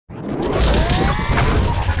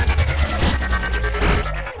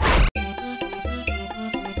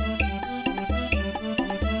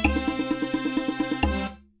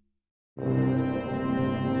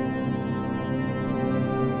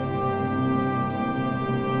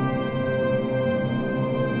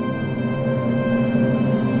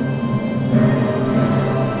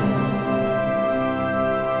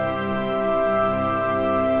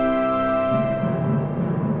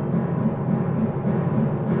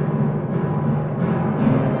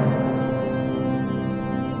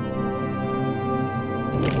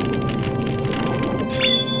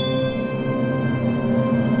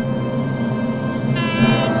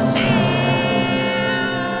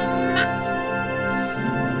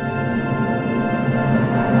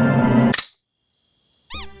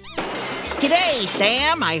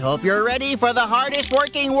Sam, I hope you're ready for the hardest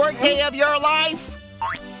working workday of your life.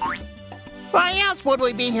 Why else would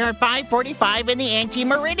we be here at 5:45 in the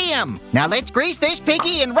anti-meridium? Now let's grease this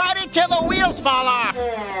piggy and ride it till the wheels fall off.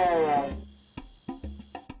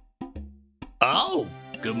 Oh,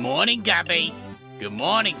 good morning, Gubby. Good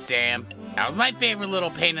morning, Sam. How's my favorite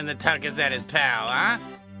little pain in the tuck is at his pal, huh?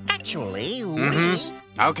 Actually,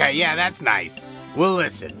 Okay, yeah, that's nice. Well,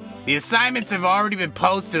 listen, the assignments have already been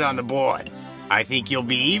posted on the board. I think you'll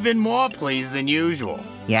be even more pleased than usual.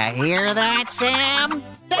 You hear that, Sam?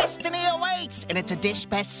 Destiny awaits, and it's a dish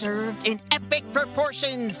best served in epic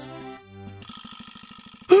proportions.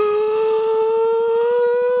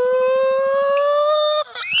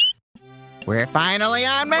 We're finally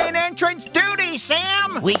on main entrance duty,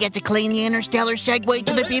 Sam! We get to clean the interstellar Segway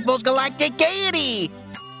to the people's galactic gaiety!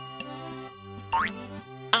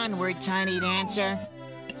 Onward, tiny dancer.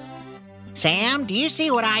 Sam, do you see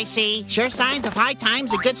what I see? Sure signs of high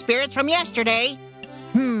times and good spirits from yesterday.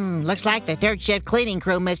 Looks like the third shift cleaning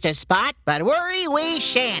crew missed a spot, but worry we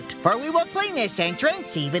shan't, for we will clean this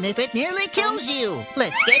entrance even if it nearly kills you.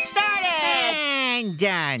 Let's get started! And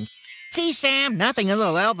done. See, Sam, nothing a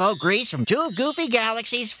little elbow grease from two of Goofy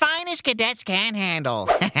Galaxy's finest cadets can handle.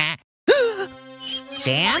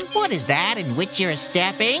 Sam, what is that in which you're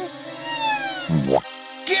stepping?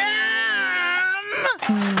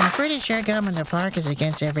 Pretty sure gum in the park is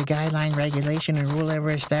against every guideline, regulation, and rule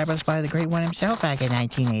ever established by the Great One himself back in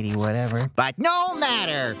 1980, whatever. But no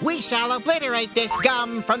matter, we shall obliterate this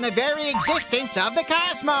gum from the very existence of the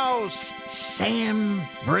cosmos. Sam,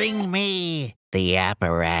 bring me the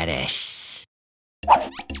apparatus.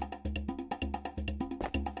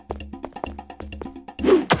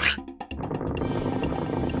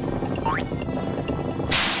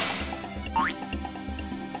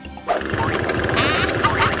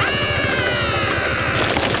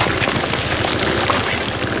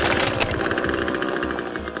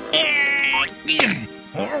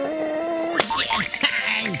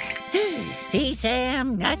 See,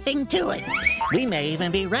 Sam, nothing to it. We may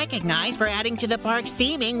even be recognized for adding to the park's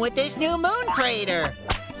theming with this new moon crater.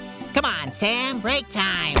 Come on, Sam, break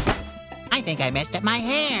time. I think I messed up my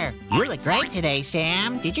hair. You look great today,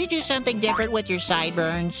 Sam. Did you do something different with your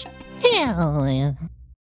sideburns? Hell,